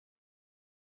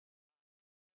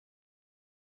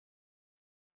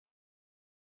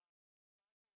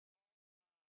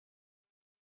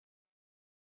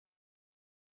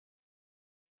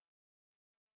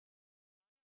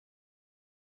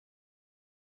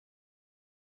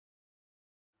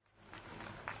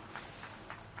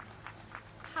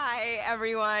Hi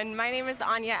everyone, my name is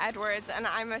Anya Edwards and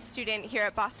I'm a student here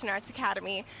at Boston Arts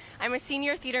Academy. I'm a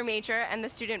senior theater major and the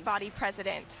student body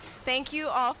president. Thank you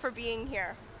all for being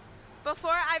here.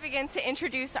 Before I begin to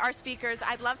introduce our speakers,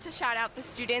 I'd love to shout out the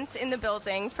students in the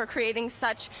building for creating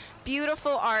such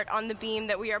beautiful art on the beam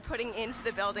that we are putting into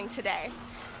the building today.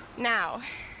 Now,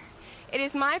 it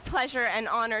is my pleasure and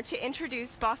honor to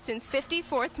introduce Boston's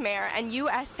 54th Mayor and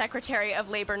U.S. Secretary of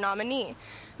Labor nominee.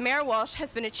 Mayor Walsh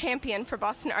has been a champion for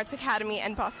Boston Arts Academy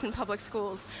and Boston Public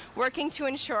Schools, working to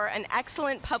ensure an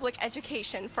excellent public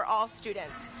education for all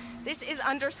students. This is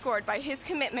underscored by his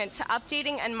commitment to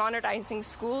updating and modernizing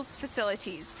schools'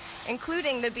 facilities,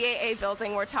 including the BAA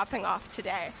building we're topping off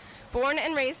today. Born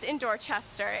and raised in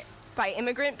Dorchester by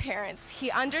immigrant parents, he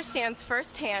understands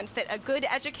firsthand that a good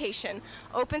education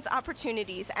opens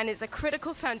opportunities and is a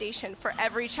critical foundation for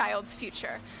every child's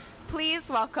future. Please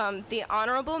welcome the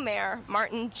Honorable Mayor,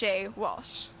 Martin J.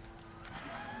 Walsh.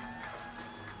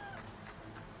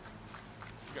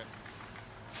 Good.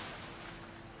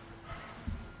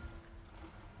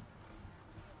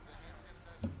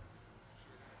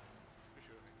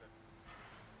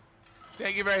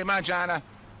 Thank you very much, Anna.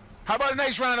 How about a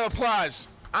nice round of applause?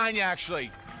 Anya,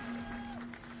 actually.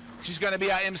 She's going to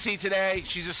be our MC today.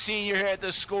 She's a senior here at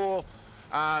this school.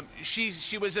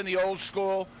 She was in the old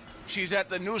school. She's at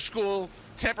the new school,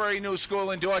 temporary new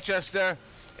school in Dorchester,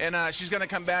 and she's going to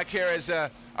come back here as a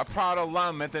proud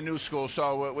alum at the new school.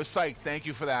 So we're psyched. Thank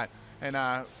you for that. And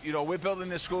we're building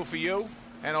this school for you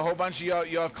and a whole bunch of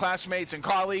your classmates and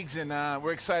colleagues, and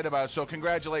we're excited about it. So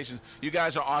congratulations. You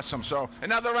guys are awesome. So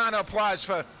another round of applause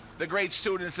for the great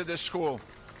students of this school.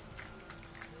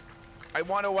 I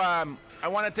want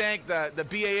to thank the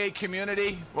BAA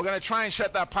community. We're going to try and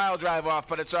shut that pile drive off,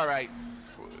 but it's all right.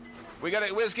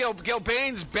 Where's Gil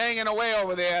Bain's banging away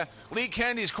over there. Lee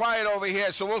Kennedy's quiet over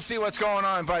here, so we'll see what's going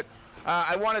on. But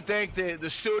I want to thank the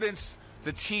students,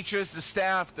 the teachers, the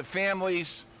staff, the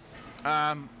families,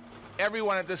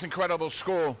 everyone at this incredible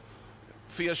school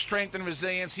for your strength and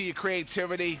resiliency, your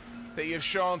creativity that you've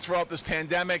shown throughout this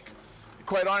pandemic.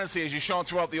 Quite honestly, as you've shown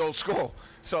throughout the old school.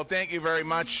 So thank you very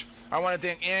much. I want to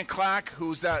thank Ann Clark,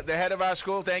 who's the head of our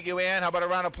school. Thank you, Ann. How about a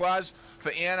round of applause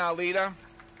for Ann, our leader?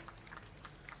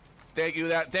 Thank you,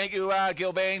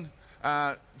 Gil Bain.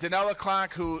 Danella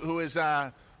Clark, who's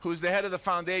the head of the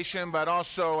foundation, but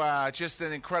also just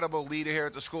an incredible leader here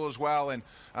at the school as well. And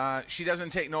she doesn't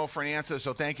take no for an answer,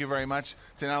 so thank you very much,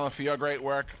 Danella, for your great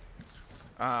work.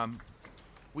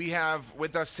 We have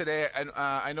with us today,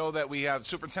 I know that we have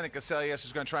Superintendent Casilius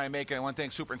who's going to try and make it. I want to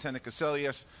thank Superintendent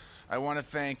Casilius. I want to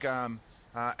thank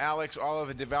Alex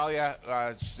Oliver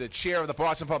DeValia, the chair of the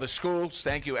Boston Public Schools.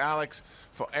 Thank you, Alex,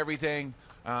 for everything.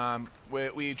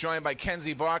 We're joined by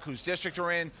Kenzie Bach, whose district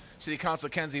we're in. City Councilor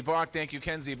Kenzie Bach. Thank you,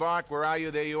 Kenzie Bach. Where are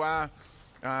you? There you are.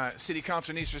 City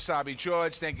Councilor Nisa Sabi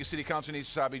George. Thank you, City Councilor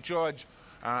Nisa Sabi George.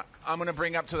 I'm going to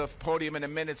bring up to the podium in a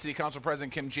minute City Council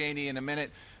President Kim Janey in a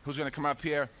minute, who's going to come up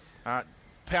here.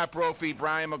 Pat Brophy,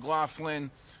 Brian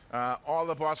McLaughlin, all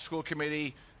the Boston School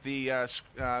Committee, the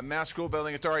Mass School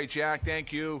Building Authority, Jack,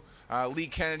 thank you. Lee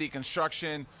Kennedy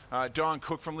Construction, Don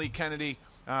Cook from Lee Kennedy.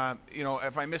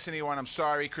 If I miss anyone, I'm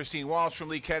sorry. Christine Walsh from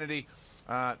Lee Kennedy.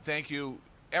 Thank you,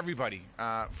 everybody,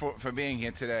 for being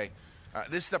here today.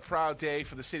 This is a proud day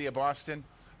for the city of Boston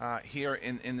here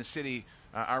in the city.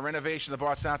 Our renovation of the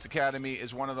Boston Arts Academy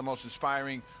is one of the most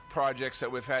inspiring projects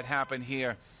that we've had happen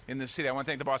here in the city. I want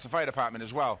to thank the Boston Fire Department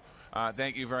as well.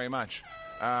 Thank you very much.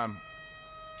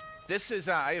 This is,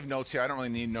 I have notes here. I don't really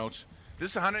need notes. This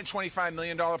is a $125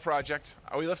 million project.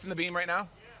 Are we lifting the beam right now? Yeah.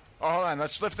 Oh, hold on.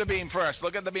 Let's lift the beam first.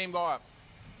 Look at the beam go up.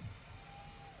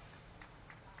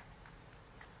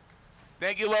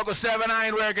 Thank you, Local 7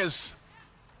 Iron Workers.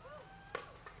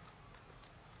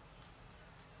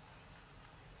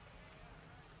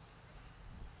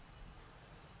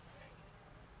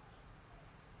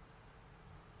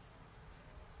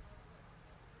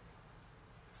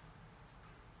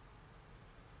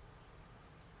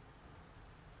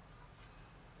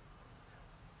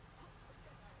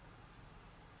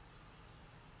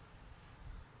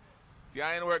 The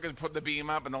iron workers put the beam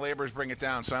up and the laborers bring it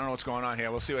down, so I don't know what's going on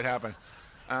here. We'll see what happens.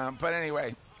 But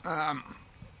anyway,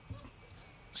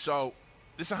 so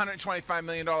this is a $125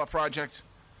 million project.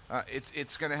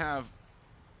 It's going to have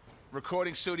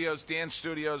recording studios, dance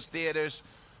studios, theaters,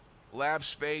 lab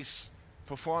space,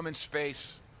 performance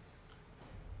space.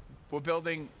 We're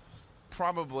building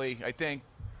probably, I think,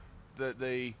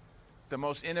 the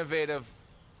most innovative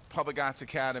public arts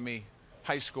academy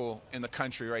high school in the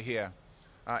country right here.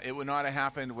 It would not have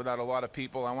happened without a lot of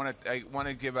people. I want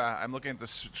to give. I'm looking at the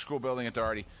school building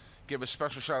authority. give a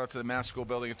special shout out to the Mass School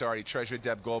Building Authority Treasurer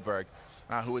Deb Goldberg,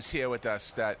 who is here with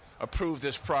us, that approved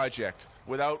this project.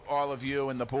 Without all of you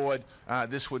and the board,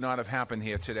 this would not have happened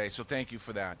here today. So thank you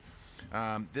for that.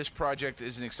 This project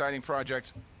is an exciting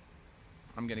project.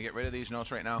 I'm going to get rid of these notes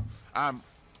right now.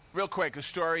 Real quick, a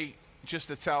story just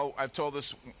to tell. I've told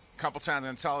this a couple times. I'm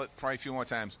going to tell it probably a few more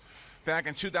times. Back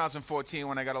in 2014,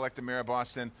 when I got elected mayor of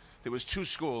Boston, there was two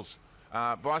schools,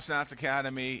 Boston Arts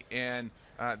Academy and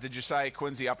the Josiah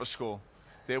Quincy Upper School.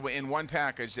 They were in one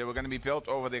package. They were going to be built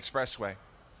over the expressway.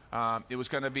 It was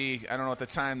going to be, I don't know, at the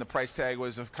time, the price tag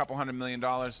was a couple $100 million.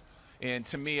 And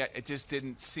to me, it just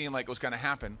didn't seem like it was going to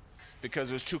happen because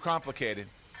it was too complicated.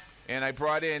 And I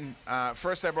brought in,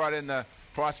 first I brought in the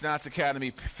Boston Arts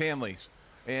Academy families.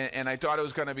 And I thought it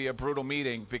was going to be a brutal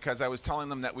meeting because I was telling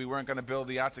them that we weren't going to build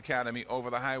the Arts Academy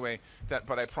over the highway,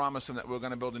 but I promised them that we were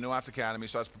going to build a new Arts Academy.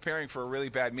 So I was preparing for a really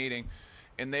bad meeting,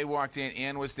 and they walked in.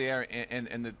 Ann was there,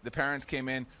 and the parents came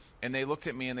in, and they looked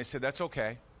at me, and they said, that's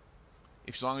okay,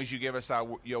 as long as you give us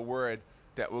your word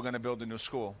that we're going to build a new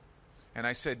school. And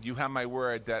I said, you have my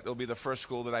word that it'll be the first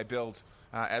school that I build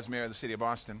as mayor of the city of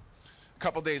Boston. A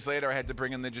couple days later, I had to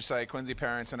bring in the Josiah Quincy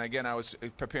parents, and again, I was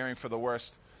preparing for the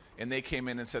worst. And they came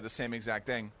in and said the same exact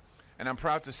thing. And I'm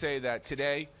proud to say that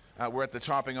today we're at the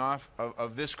topping off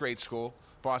of this great school,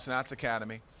 Boston Arts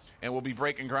Academy, and we'll be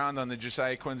breaking ground on the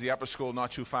Josiah Quincy Upper School not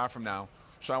too far from now.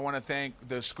 So I want to thank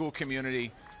the school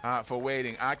community for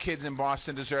waiting. Our kids in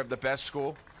Boston deserve the best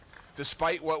school.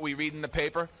 Despite what we read in the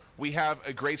paper, we have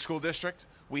a great school district.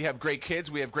 We have great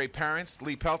kids. We have great parents.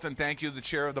 Lee Pelton, thank you, the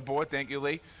chair of the board. Thank you,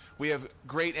 Lee. We have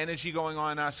great energy going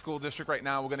on in our school district right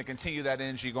now. We're going to continue that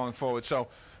energy going forward. So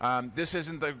this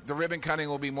isn't the ribbon cutting.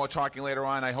 Will be more talking later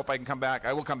on. I hope I can come back.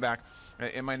 I will come back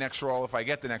in my next role if I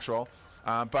get the next role.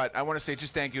 But I want to say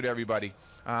just thank you to everybody.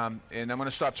 And I'm going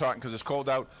to stop talking because it's cold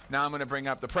out. Now I'm going to bring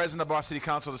up the president of the Boston City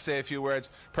Council to say a few words,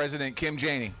 President Kim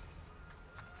Janey.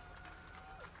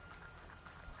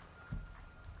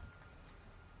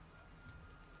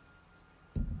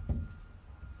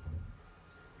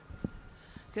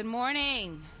 Good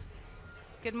morning.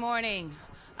 Good morning.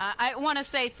 I want to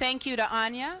say thank you to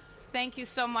Anya. Thank you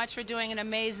so much for doing an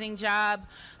amazing job.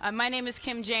 My name is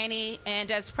Kim Janey, and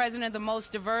as president of the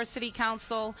most diverse city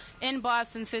council in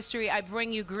Boston's history, I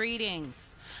bring you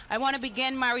greetings. I want to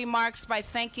begin my remarks by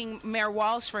thanking Mayor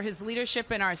Walsh for his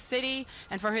leadership in our city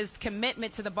and for his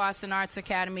commitment to the Boston Arts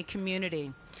Academy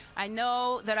community. I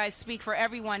know that I speak for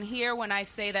everyone here when I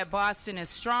say that Boston is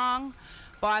strong,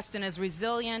 Boston is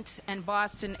resilient, and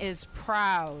Boston is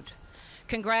proud.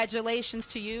 Congratulations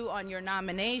to you on your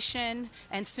nomination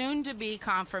and soon-to-be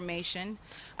confirmation.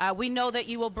 We know that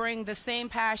you will bring the same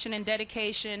passion and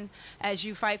dedication as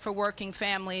you fight for working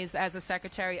families as the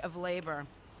Secretary of Labor.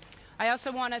 I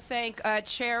also want to thank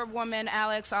Chairwoman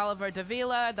Alex Oliver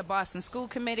Davila, the Boston School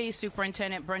Committee,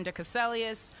 Superintendent Brenda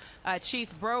Caselius,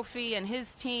 Chief Brophy and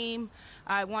his team.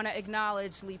 I want to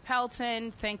acknowledge Lee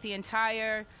Pelton, thank the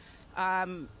entire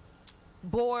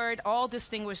board, all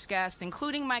distinguished guests,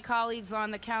 including my colleagues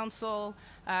on the council,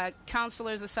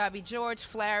 Councilors Asabi George,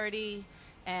 Flaherty,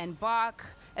 and Bach,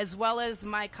 as well as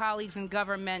my colleagues in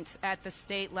government at the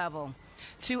state level.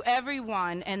 To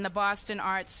everyone in the Boston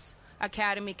Arts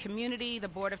Academy community, the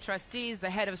Board of Trustees,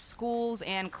 the head of schools,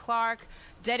 Ann Clark,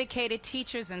 dedicated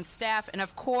teachers and staff, and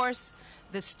of course,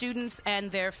 the students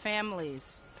and their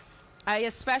families. I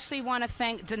especially want to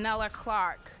thank Danella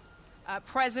Clark,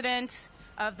 president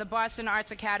of the Boston Arts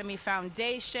Academy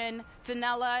Foundation.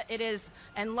 Danella, it is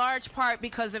in large part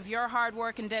because of your hard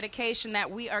work and dedication that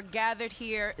we are gathered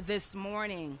here this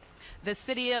morning. The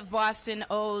city of Boston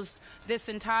owes this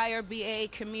entire BA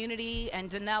community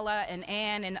and Danella and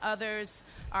Ann and others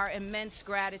our immense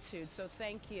gratitude, so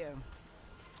thank you.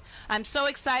 I'm so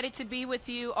excited to be with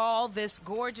you all this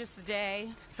gorgeous day.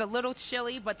 It's a little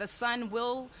chilly, but the sun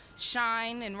will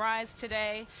shine and rise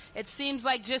today. It seems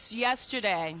like just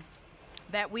yesterday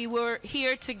that we were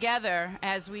here together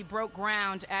as we broke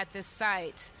ground at this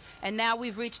site. And now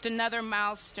we've reached another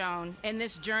milestone in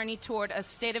this journey toward a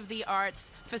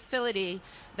state-of-the-arts facility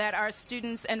that our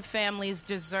students and families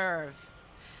deserve.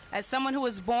 As someone who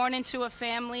was born into a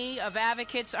family of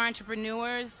advocates,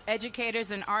 entrepreneurs,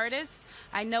 educators, and artists,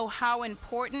 I know how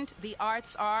important the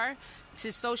arts are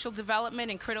to social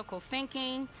development and critical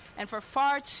thinking. And for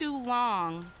far too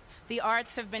long, the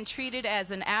arts have been treated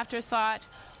as an afterthought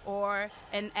or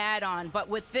an add-on. But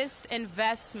with this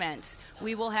investment,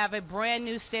 we will have a brand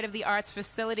new state-of-the-arts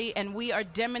facility, and we are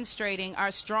demonstrating our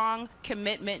strong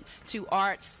commitment to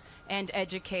arts and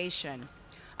education.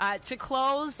 To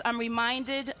close, I'm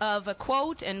reminded of a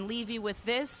quote and leave you with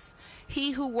this: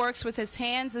 "He who works with his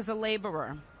hands is a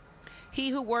laborer. He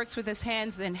who works with his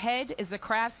hands and head is a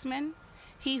craftsman.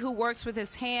 He who works with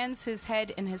his hands, his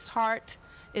head, and his heart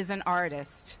is an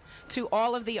artist. To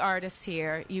all of the artists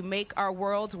here, you make our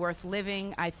world worth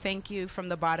living. I thank you from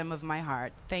the bottom of my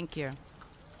heart. Thank you.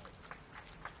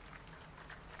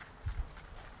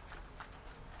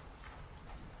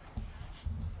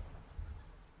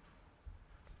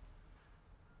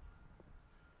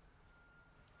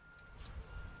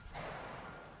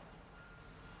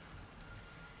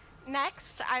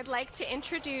 Next, I'd like to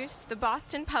introduce the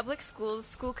Boston Public Schools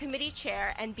School Committee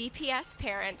Chair and BPS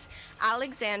parent,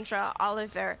 Alexandra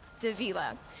Oliver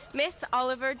Davila. Miss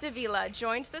Oliver Davila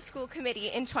joined the school committee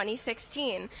in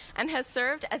 2016 and has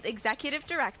served as Executive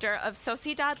Director of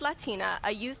Sociedad Latina,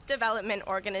 a youth development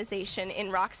organization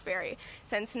in Roxbury,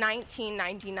 since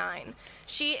 1999.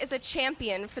 She is a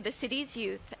champion for the city's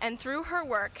youth and through her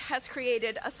work has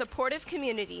created a supportive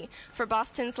community for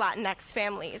Boston's Latinx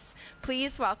families.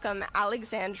 Please welcome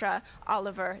Alexandra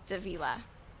Oliver Davila.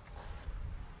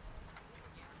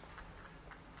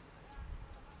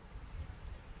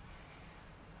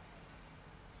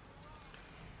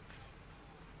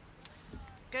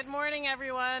 Good morning,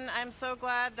 everyone. I'm so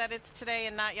glad that it's today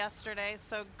and not yesterday.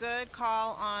 So good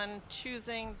call on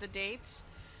choosing the date.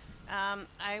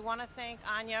 I want to thank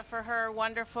Anya for her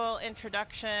wonderful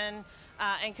introduction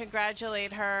and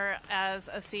congratulate her as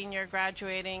a senior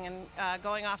graduating and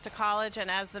going off to college. And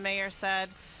as the mayor said,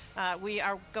 we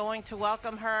are going to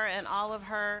welcome her and all of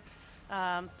her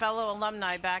fellow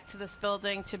alumni back to this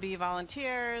building to be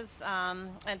volunteers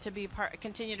and to be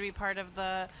continue to be part of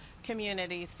the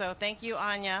community. So thank you,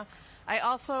 Anya. I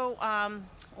also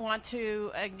want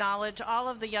to acknowledge all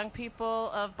of the young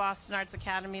people of Boston Arts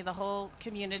Academy, the whole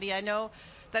community. I know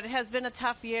that it has been a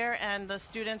tough year and the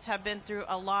students have been through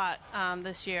a lot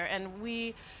this year, and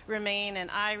we remain and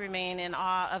I remain in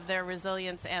awe of their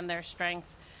resilience and their strength.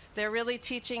 They're really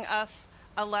teaching us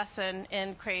a lesson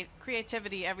in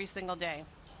creativity every single day.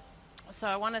 So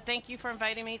I want to thank you for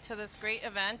inviting me to this great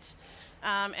event.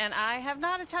 And I have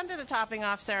not attended a topping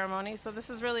off ceremony, so this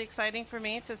is really exciting for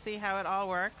me to see how it all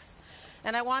works.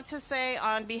 And I want to say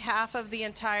on behalf of the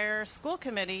entire school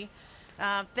committee,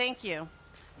 thank you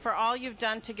for all you've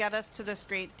done to get us to this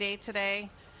great day today.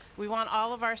 We want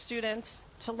all of our students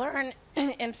to learn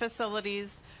in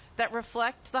facilities that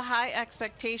reflect the high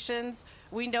expectations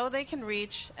we know they can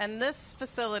reach, and this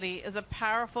facility is a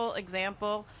powerful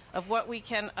example of what we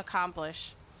can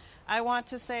accomplish. I want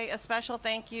to say a special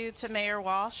thank you to Mayor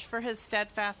Walsh for his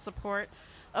steadfast support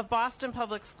of Boston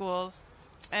Public Schools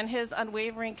and his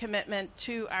unwavering commitment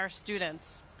to our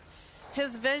students.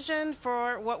 His vision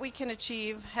for what we can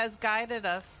achieve has guided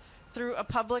us through a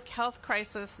public health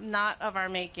crisis not of our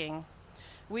making.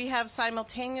 We have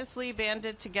simultaneously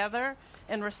banded together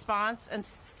in response and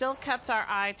still kept our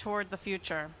eye toward the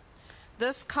future.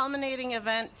 This culminating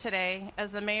event today,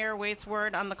 as the mayor waits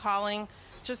word on the calling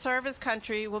to serve his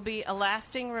country, will be a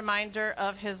lasting reminder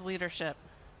of his leadership.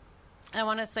 I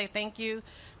want to say thank you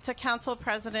to Council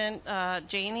President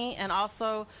Janey and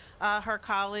also her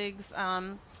colleagues,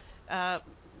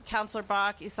 Councilor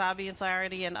Bach, Isabi, and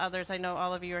Flaherty, and others. I know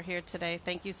all of you are here today.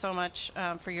 Thank you so much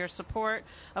for your support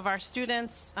of our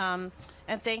students. And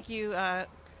thank you,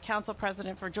 Council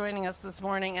President, for joining us this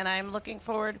morning. And I'm looking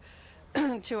forward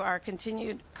to our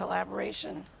continued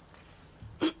collaboration.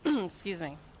 Excuse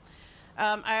me.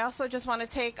 I also just want to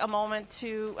take a moment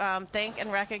to thank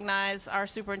and recognize our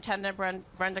Superintendent,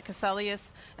 Brenda Caselius,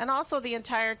 and also the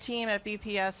entire team at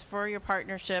BPS for your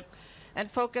partnership and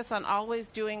focus on always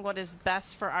doing what is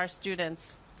best for our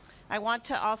students. I want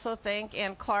to also thank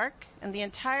Ann Clark and the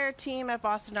entire team at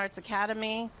Boston Arts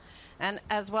Academy, and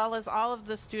as well as all of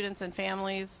the students and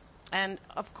families, and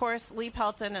of course Lee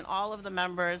Pelton and all of the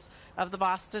members of the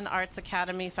Boston Arts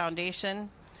Academy Foundation.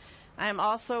 I am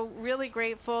also really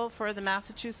grateful for the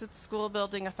Massachusetts School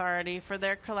Building Authority for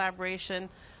their collaboration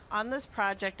on this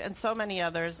project and so many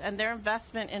others, and their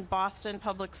investment in Boston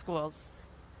Public Schools.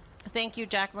 Thank you,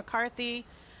 Jack McCarthy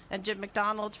and Jim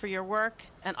McDonald, for your work,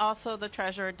 and also the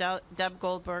Treasurer, Deb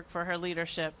Goldberg, for her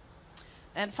leadership.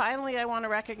 And finally, I want to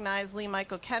recognize Lee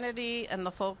Michael Kennedy and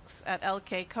the folks at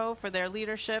LK Co. for their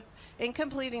leadership in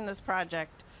completing this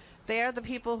project. They are the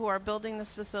people who are building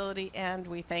this facility, and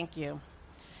we thank you.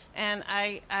 And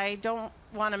I don't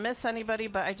want to miss anybody,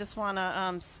 but I just want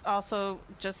to also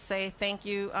just say thank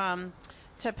you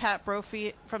to Pat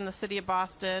Brophy from the City of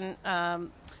Boston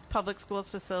Public Schools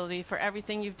facility for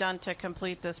everything you've done to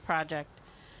complete this project.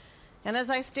 And as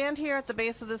I stand here at the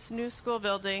base of this new school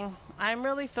building, I'm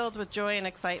really filled with joy and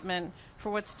excitement for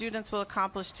what students will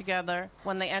accomplish together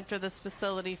when they enter this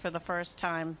facility for the first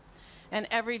time, and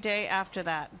every day after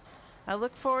that. I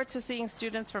look forward to seeing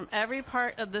students from every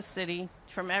part of the city,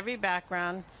 from every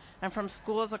background, and from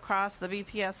schools across the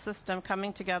BPS system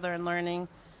coming together and learning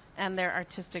and their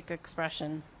artistic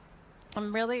expression.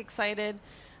 I'm really excited.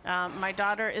 My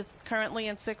daughter is currently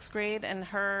in 6th grade, and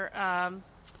her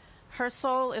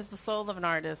soul is the soul of an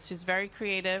artist. She's very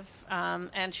creative,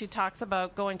 and she talks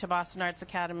about going to Boston Arts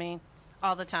Academy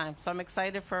all the time. So I'm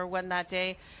excited for when that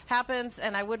day happens,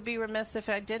 and I would be remiss if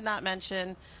I did not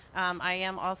mention I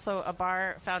am also a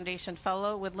Bar Foundation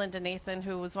Fellow with Linda Nathan,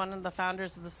 who was one of the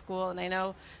founders of the school, and I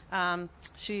know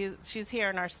she's here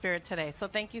in our spirit today. So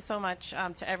thank you so much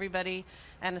to everybody,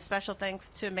 and a special thanks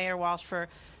to Mayor Walsh for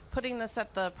putting this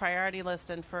at the priority list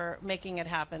and for making it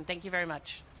happen. Thank you very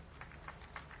much.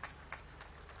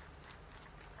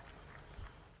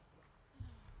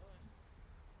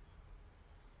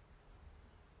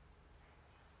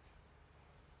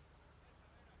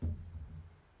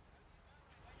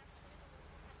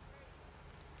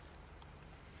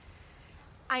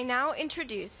 I now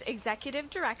introduce Executive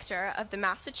Director of the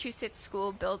Massachusetts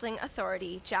School Building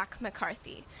Authority, Jack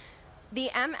McCarthy. The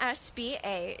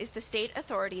MSBA is the state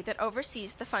authority that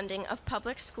oversees the funding of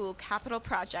public school capital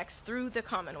projects through the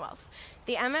Commonwealth.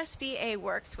 The MSBA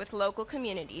works with local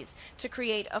communities to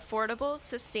create affordable,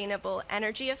 sustainable,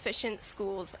 energy-efficient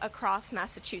schools across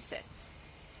Massachusetts.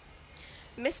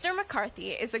 Mr.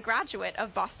 McCarthy is a graduate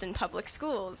of Boston Public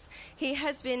Schools. He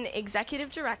has been Executive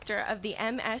Director of the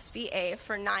MSBA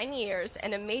for 9 years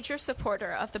and a major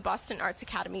supporter of the Boston Arts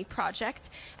Academy project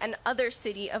and other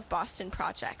City of Boston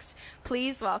projects.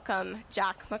 Please welcome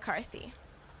Jack McCarthy.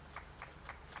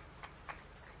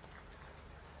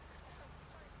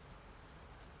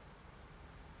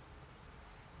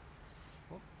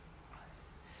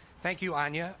 Thank you,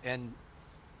 Anya, and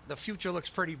the future looks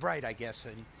pretty bright, I guess.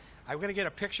 And I'm going to get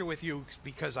a picture with you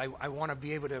because I want to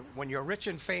be able to, when you're a rich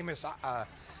and famous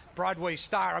Broadway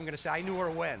star, I'm going to say, I knew her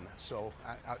when. So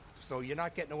you're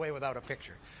not getting away without a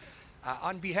picture.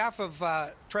 On behalf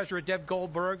of Treasurer Deb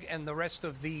Goldberg and the rest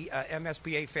of the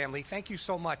MSBA family, thank you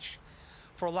so much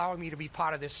for allowing me to be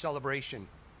part of this celebration.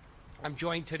 I'm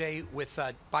joined today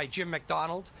by Jim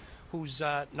McDonald, who's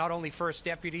not only First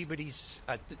Deputy, but he's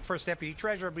First Deputy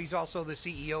Treasurer, but he's also the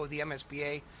CEO of the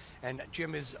MSBA, and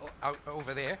Jim is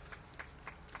over there.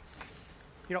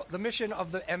 You know, the mission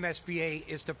of the MSBA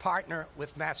is to partner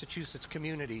with Massachusetts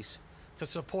communities to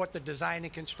support the design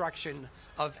and construction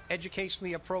of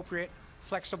educationally appropriate,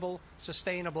 flexible,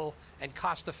 sustainable, and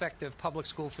cost-effective public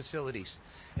school facilities.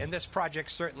 And this project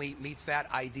certainly meets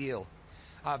that ideal.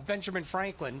 Benjamin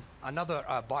Franklin, another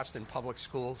Boston Public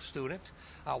School student,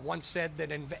 once said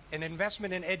that an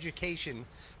investment in education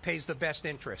pays the best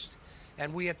interest.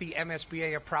 And we at the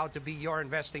MSBA are proud to be your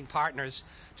investing partners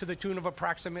to the tune of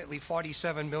approximately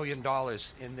 $47 million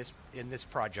in this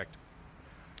project.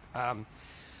 I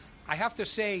have to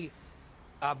say,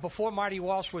 before Marty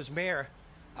Walsh was mayor,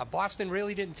 Boston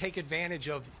really didn't take advantage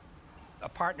of a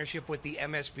partnership with the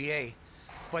MSBA.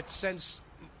 But since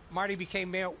Marty became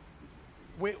mayor,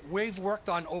 we've worked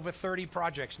on over 30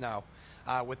 projects now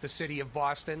with the city of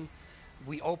Boston.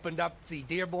 We opened up the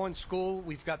Dearborn School.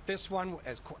 We've got this one.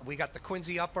 We got the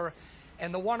Quincy Upper.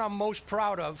 And the one I'm most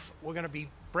proud of, we're going to be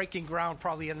breaking ground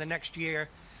probably in the next year,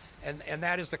 and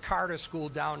that is the Carter School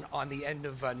down on the end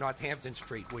of Northampton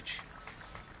Street, which...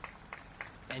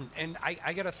 And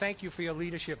I got to thank you for your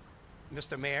leadership,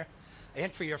 Mr. Mayor,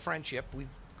 and for your friendship.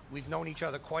 We've known each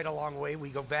other quite a long way. We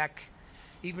go back...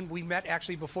 Even we met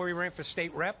actually before we ran for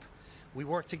state rep. We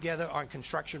worked together on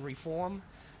construction reform,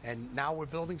 and now we're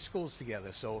building schools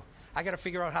together. So I got to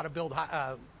figure out how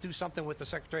to do something with the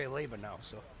Secretary of Labor now.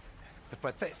 So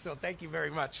thank you very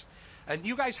much. And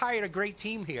you guys hired a great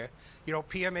team here. You know,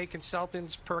 PMA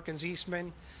Consultants, Perkins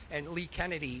Eastman, and Lee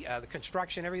Kennedy. The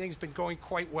construction, everything's been going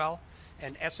quite well.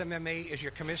 And SMMA is your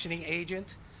commissioning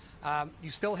agent. You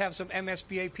still have some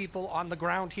MSBA people on the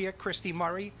ground here, Christy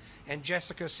Murray and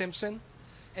Jessica Simpson.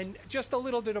 And just a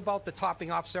little bit about the topping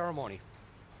off ceremony.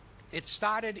 It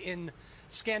started in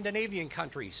Scandinavian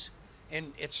countries,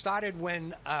 and it started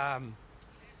when,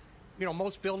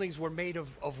 most buildings were made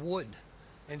of wood.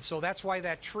 And so that's why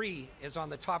that tree is on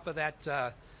the top of that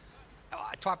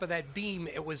beam.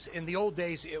 It was, in the old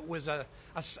days, it was a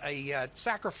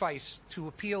sacrifice to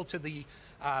appeal to the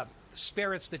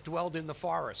spirits that dwelled in the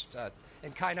forest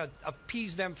and kind of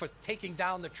appease them for taking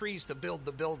down the trees to build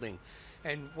the building.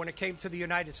 And when it came to the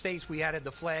United States, we added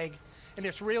the flag. And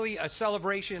it's really a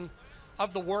celebration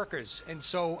of the workers. And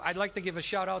so I'd like to give a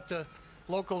shout out to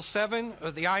Local 7,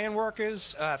 the iron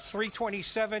workers,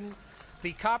 327,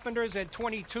 the carpenters, and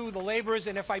 22, the laborers.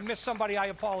 And if I miss somebody, I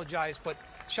apologize. But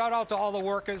shout out to all the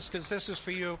workers, because this is for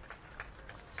you.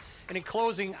 And in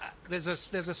closing, there's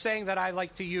a saying that I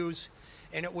like to use,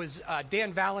 and it was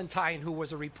Dan Valentine, who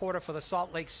was a reporter for the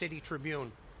Salt Lake City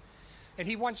Tribune. And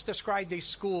he once described a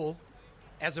school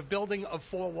as a building of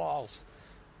 4 walls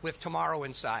with tomorrow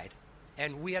inside.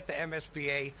 And we at the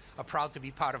MSBA are proud to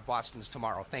be part of Boston's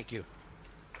tomorrow. Thank you.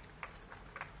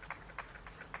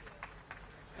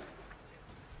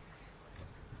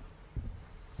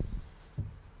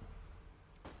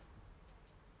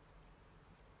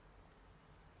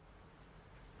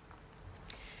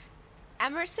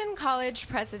 Emerson College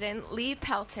President Lee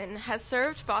Pelton has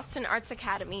served Boston Arts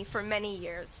Academy for many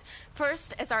years,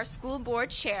 first as our school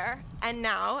board chair and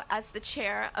now as the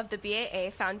chair of the BAA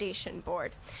Foundation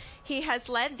Board. He has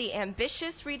led the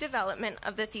ambitious redevelopment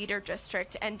of the theater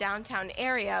district and downtown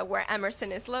area where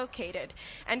Emerson is located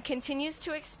and continues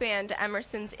to expand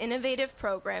Emerson's innovative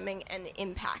programming and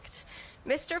impact.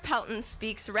 Mr. Pelton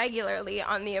speaks regularly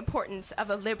on the importance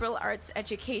of a liberal arts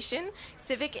education,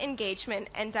 civic engagement,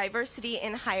 and diversity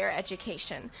in higher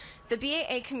education. The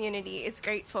BAA community is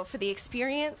grateful for the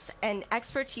experience and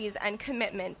expertise and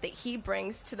commitment that he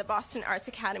brings to the Boston Arts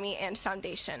Academy and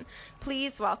Foundation.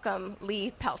 Please welcome Lee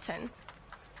Pelton.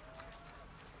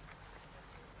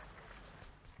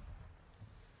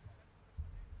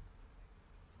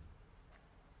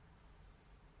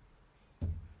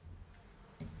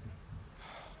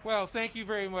 Well, thank you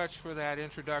very much for that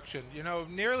introduction. You know,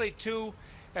 nearly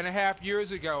 2.5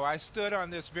 years ago, I stood on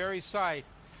this very site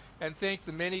and thanked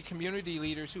the many community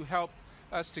leaders who helped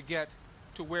us to get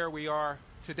to where we are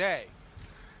today.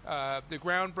 The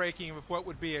groundbreaking of what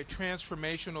would be a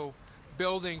transformational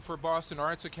building for Boston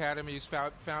Arts Academy's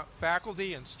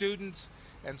faculty and students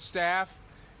and staff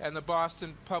and the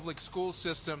Boston public school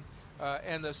system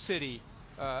and the city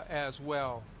as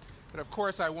well. And of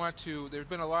course, there's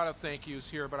been a lot of thank yous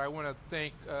here, but I want to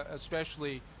thank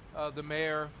especially the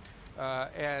mayor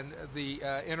and the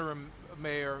interim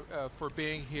mayor for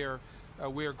being here.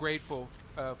 We are grateful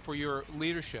for your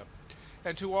leadership.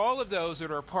 And to all of those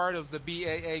that are part of the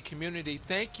BAA community,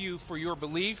 thank you for your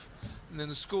belief in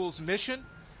the school's mission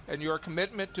and your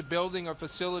commitment to building a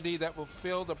facility that will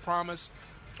fulfill the promise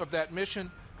of that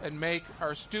mission and make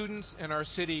our students and our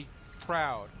city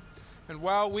proud. And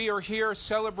while we are here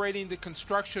celebrating the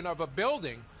construction of a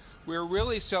building, we're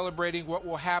really celebrating what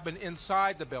will happen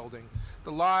inside the building,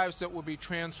 the lives that will be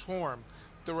transformed,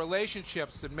 the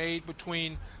relationships that made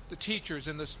between the teachers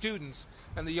and the students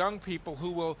and the young people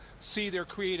who will see their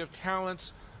creative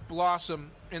talents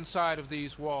blossom inside of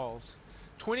these walls.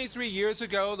 23 years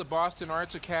ago, the Boston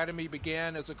Arts Academy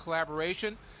began as a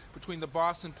collaboration between the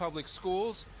Boston Public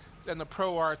Schools and the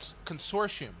Pro Arts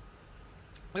Consortium.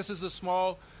 This is a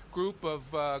small group of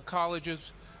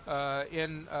colleges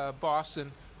in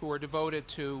Boston who are devoted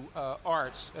to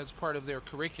arts as part of their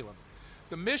curriculum.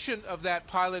 The mission of that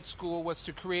pilot school was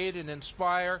to create and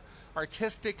inspire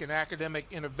artistic and academic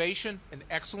innovation and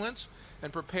excellence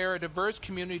and prepare a diverse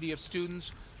community of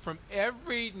students from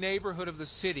every neighborhood of the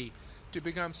city to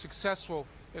become successful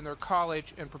in their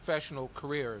college and professional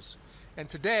careers. And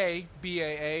today,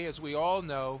 BAA, as we all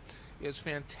know, is a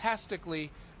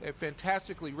fantastically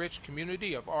rich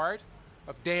community of art,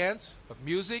 of dance, of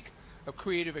music, of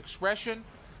creative expression,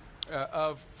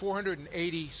 of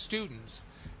 480 students.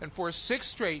 And for 6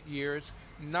 straight years,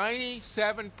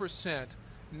 97%,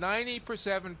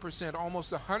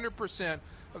 almost 100%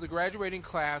 of the graduating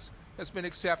class has been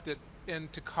accepted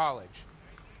into college.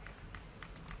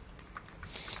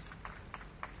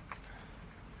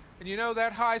 And you know,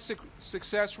 that high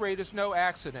success rate is no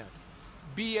accident.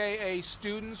 BAA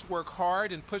students work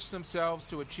hard and push themselves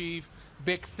to achieve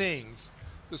big things.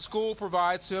 The school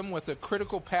provides them with a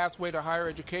critical pathway to higher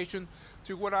education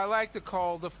through what I like to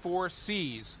call the 4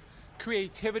 C's: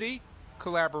 creativity,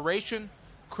 collaboration,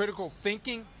 critical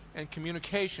thinking, and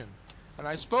communication. And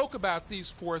I spoke about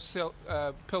these 4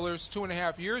 pillars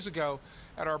 2.5 years ago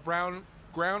at our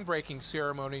groundbreaking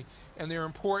ceremony, and their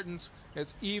importance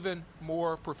is even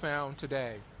more profound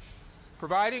today.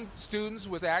 Providing students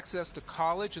with access to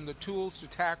college and the tools to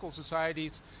tackle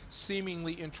society's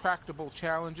seemingly intractable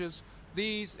challenges,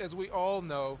 these, as we all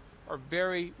know, are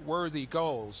very worthy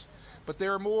goals. But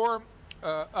there are more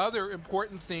other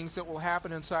important things that will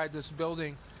happen inside this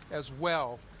building as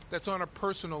well, that's on a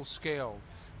personal scale.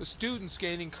 The students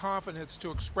gaining confidence to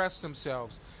express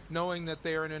themselves, knowing that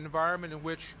they are in an environment in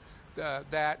which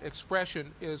that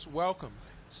expression is welcome.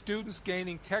 Students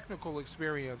gaining technical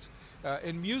experience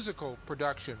in musical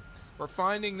production or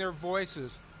finding their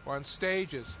voices on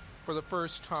stages for the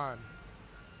first time.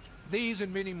 These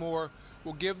and many more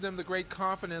will give them the great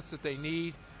confidence that they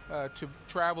need to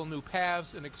travel new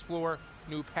paths and explore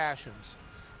new passions.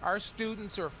 Our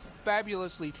students are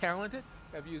fabulously talented,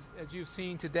 as you've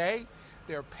seen today.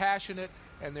 They're passionate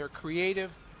and they're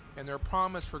creative, and their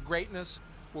promise for greatness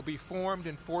will be formed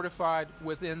and fortified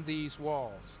within these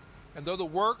walls. And though the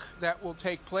work that will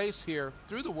take place here,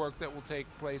 through the work that will take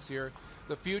place here,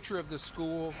 the future of the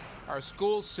school, our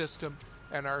school system,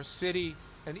 and our city,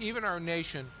 and even our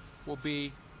nation will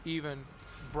be even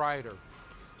brighter.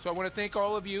 So I want to thank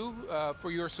all of you for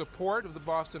your support of the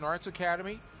Boston Arts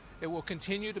Academy. It will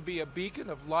continue to be a beacon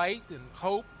of light and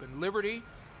hope and liberty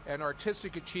and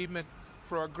artistic achievement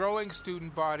for our growing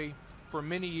student body for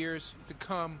many years to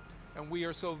come. And we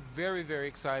are so very, very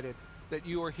excited that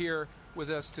you are here with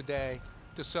us today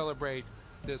to celebrate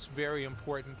this very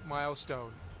important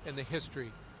milestone in the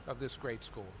history of this great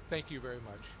school. Thank you very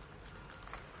much.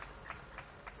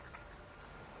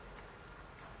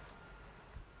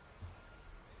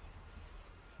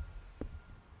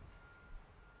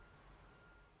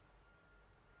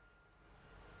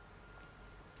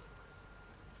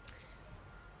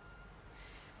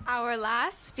 Our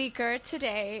last speaker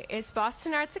today is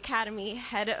Boston Arts Academy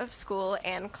Head of School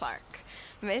Ann Clark.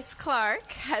 Ms.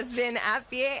 Clark has been at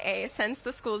BAA since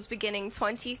the school's beginning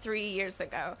 23 years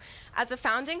ago. As a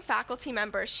founding faculty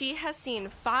member, she has seen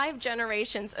 5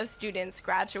 generations of students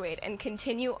graduate and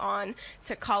continue on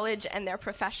to college and their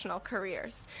professional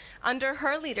careers. Under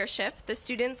her leadership, the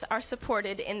students are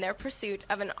supported in their pursuit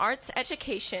of an arts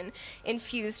education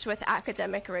infused with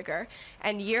academic rigor.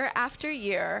 And year after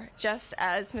year, just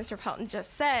as Mr. Pelton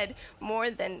just said,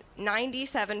 more than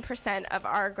 97% of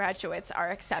our graduates are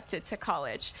accepted to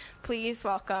college. Please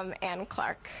welcome Ann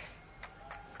Clark.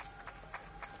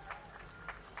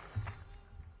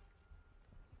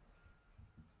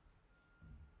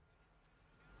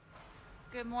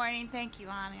 Good morning. Thank you,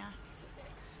 Anya.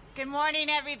 Good morning,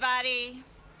 everybody.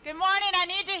 Good morning. I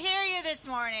need to hear you this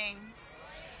morning.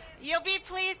 You'll be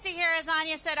pleased to hear, as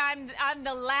Anya said, I'm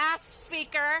the last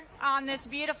speaker on this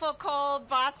beautiful, cold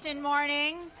Boston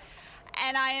morning,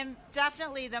 and I am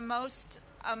definitely the most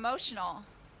emotional.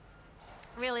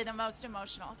 Really the most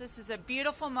emotional. This is a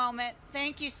beautiful moment.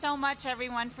 Thank you so much,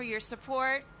 everyone, for your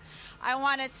support. I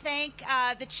want to thank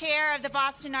the chair of the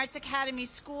Boston Arts Academy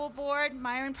School Board,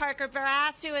 Myron Parker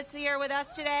Barras, who is here with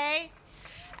us today,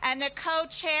 and the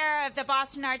co-chair of the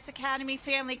Boston Arts Academy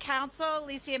Family Council,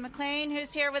 Licia McLean,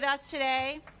 who's here with us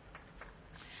today.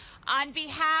 On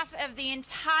behalf of the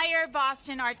entire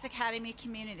Boston Arts Academy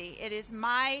community, it is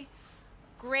my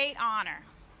great honor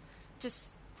to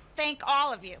thank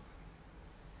all of you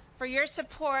for your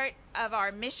support of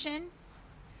our mission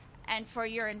and for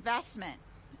your investment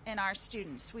in our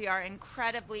students. We are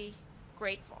incredibly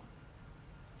grateful.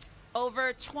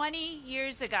 Over 20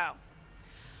 years ago,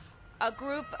 a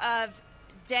group of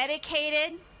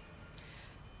dedicated,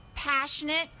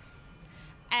 passionate,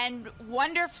 and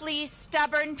wonderfully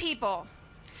stubborn people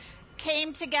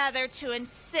came together to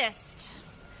insist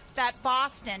that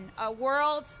Boston, a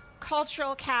world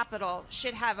cultural capital,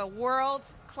 should have a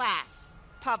world-class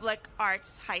public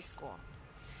arts high school.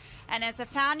 And as a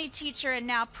founding teacher and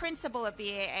now principal of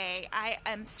BAA, I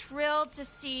am thrilled to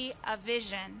see a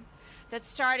vision that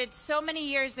started so many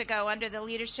years ago under the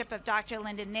leadership of Dr.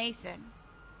 Linda Nathan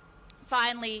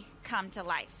finally come to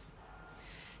life.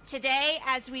 Today,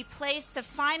 as we place the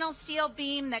final steel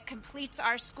beam that completes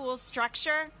our school's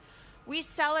structure, we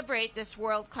celebrate this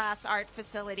world-class art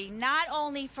facility not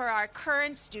only for our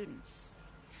current students,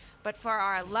 but for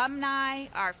our alumni,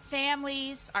 our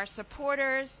families, our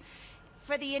supporters,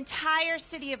 for the entire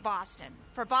city of Boston,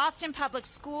 for Boston Public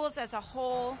Schools as a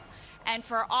whole, and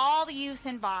for all the youth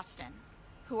in Boston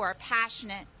who are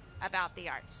passionate about the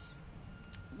arts.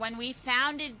 When we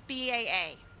founded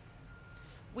BAA,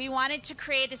 we wanted to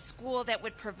create a school that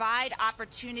would provide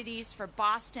opportunities for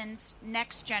Boston's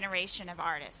next generation of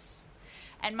artists.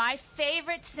 And my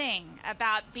favorite thing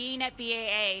about being at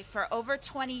BAA for over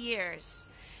 20 years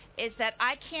is that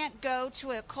I can't go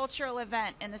to a cultural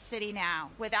event in the city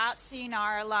now without seeing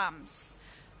our alums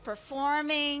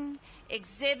performing,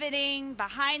 exhibiting,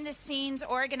 behind the scenes,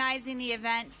 organizing the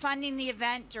event, funding the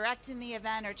event, directing the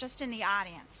event, or just in the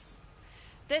audience.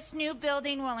 This new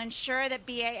building will ensure that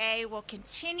BAA will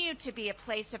continue to be a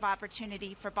place of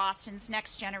opportunity for Boston's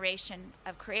next generation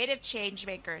of creative change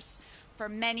makers for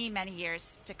many, many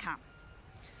years to come.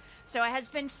 So it has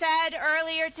been said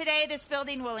earlier today, this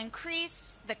building will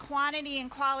increase the quantity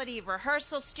and quality of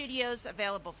rehearsal studios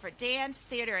available for dance,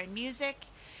 theater, and music.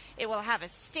 It will have a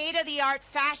state-of-the-art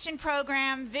fashion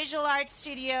program, visual arts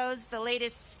studios, the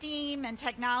latest STEAM and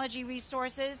technology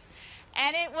resources,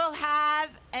 and it will have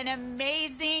an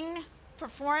amazing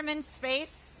performance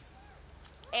space,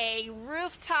 a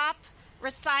rooftop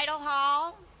recital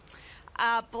hall,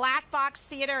 a black box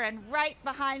theater, and right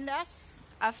behind us,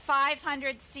 a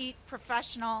 500-seat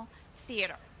professional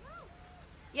theater.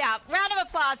 Yeah, round of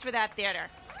applause for that theater.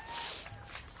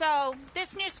 So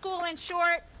this new school, in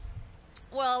short,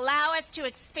 will allow us to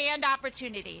expand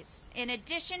opportunities. In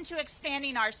addition to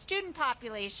expanding our student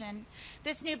population,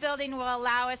 this new building will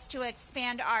allow us to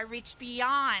expand our reach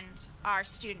beyond our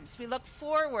students. We look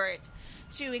forward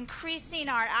to increasing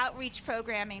our outreach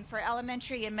programming for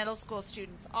elementary and middle school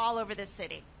students all over the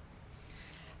city.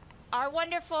 Our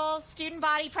wonderful student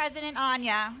body president,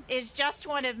 Anya, is just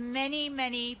one of many,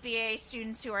 many BAA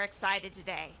students who are excited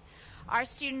today. Our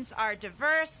students are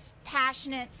diverse,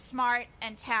 passionate, smart,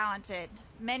 and talented.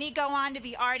 Many go on to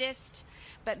be artists,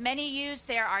 but many use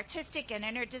their artistic and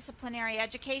interdisciplinary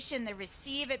education they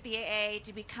receive at BAA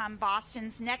to become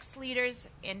Boston's next leaders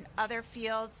in other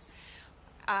fields.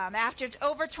 After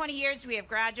over 20 years, we have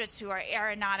graduates who are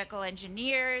aeronautical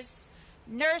engineers,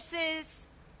 nurses,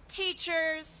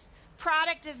 teachers,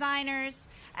 product designers,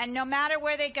 and no matter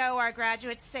where they go, our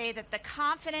graduates say that the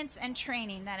confidence and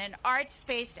training that an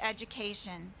arts-based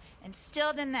education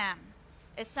instilled in them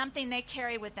is something they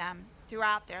carry with them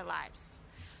throughout their lives.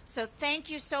 So thank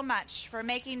you so much for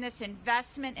making this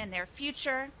investment in their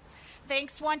future.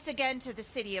 Thanks once again to the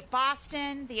City of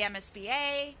Boston, the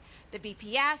MSBA, the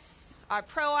BPS, our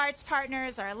pro-arts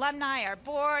partners, our alumni, our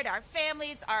board, our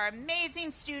families, our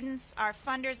amazing students, our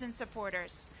funders and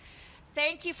supporters.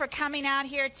 Thank you for coming out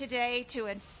here today to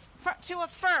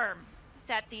affirm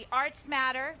that the arts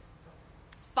matter,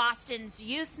 Boston's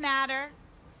youth matter,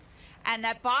 and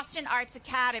that Boston Arts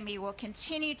Academy will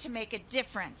continue to make a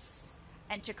difference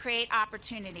and to create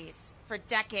opportunities for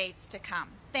decades to come.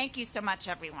 Thank you so much,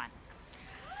 everyone.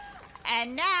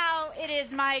 And now it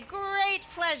is my great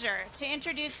pleasure to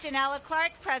introduce Danella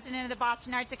Clark, President of the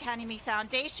Boston Arts Academy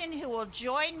Foundation, who will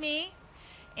join me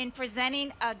in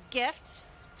presenting a gift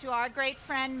to our great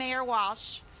friend, Mayor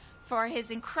Walsh, for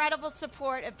his incredible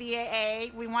support of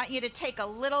BAA. We want you to take a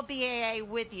little BAA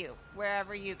with you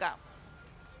wherever you go.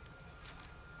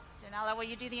 Danella, will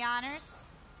you do the honors?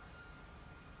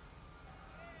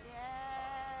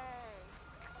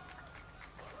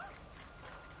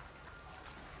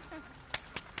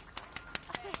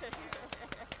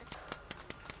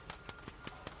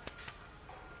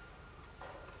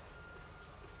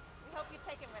 We hope you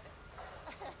take it with us.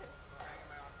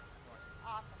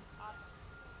 Awesome, awesome.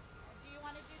 Do you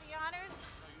want to do the honors?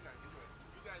 No, you gotta do it.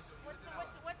 You guys do it.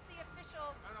 What's the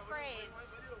official phrase? What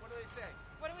do they say?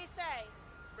 What do we say?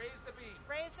 Raise the beam.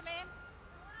 Raise the beam?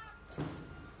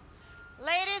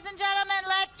 Ladies and gentlemen,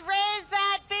 let's raise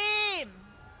that beam.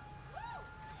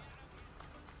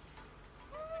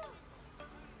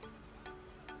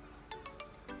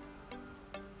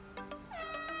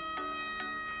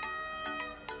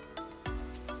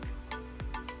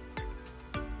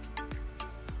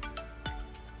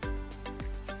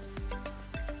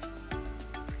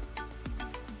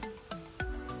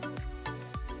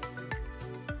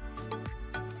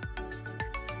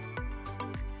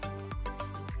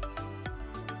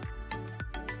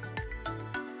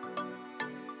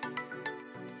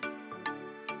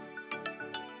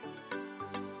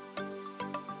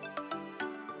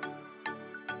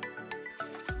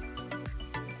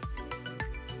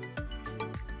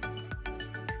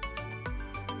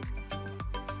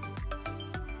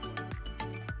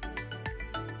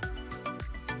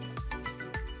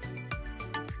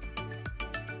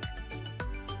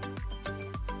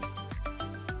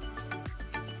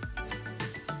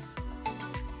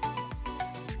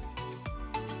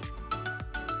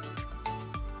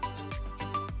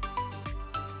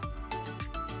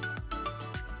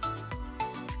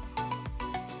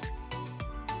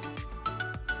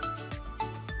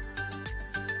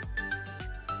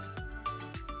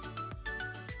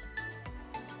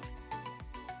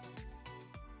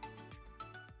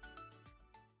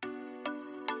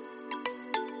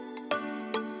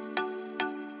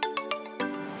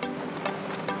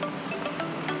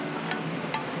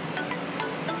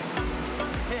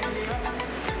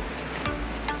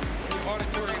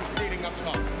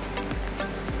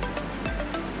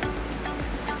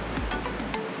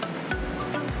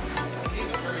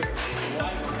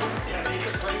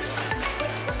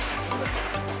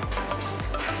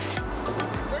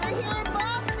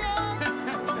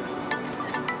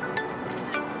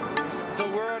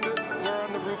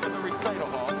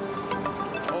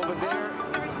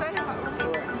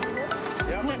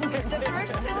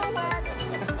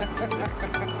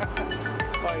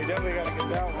 Oh, you definitely got to get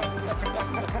that one.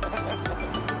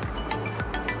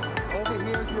 Over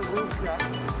here is your roof deck,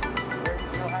 where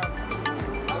you'll have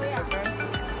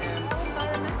events and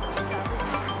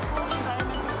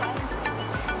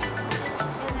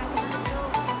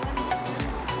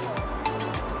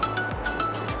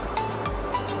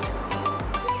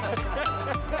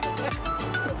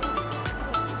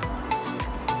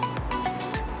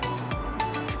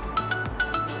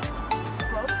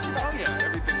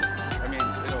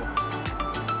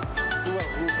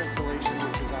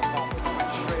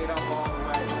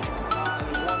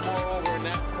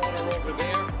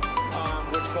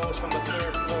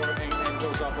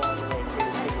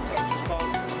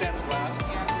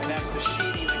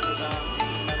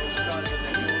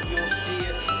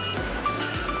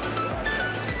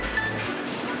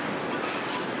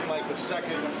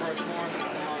second and the first floor.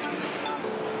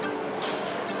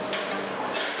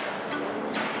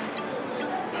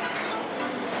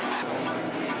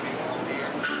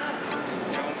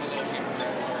 Down below here,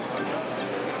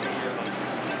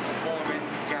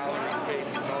 performance, gallery space,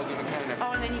 it's all going to kind of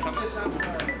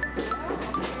come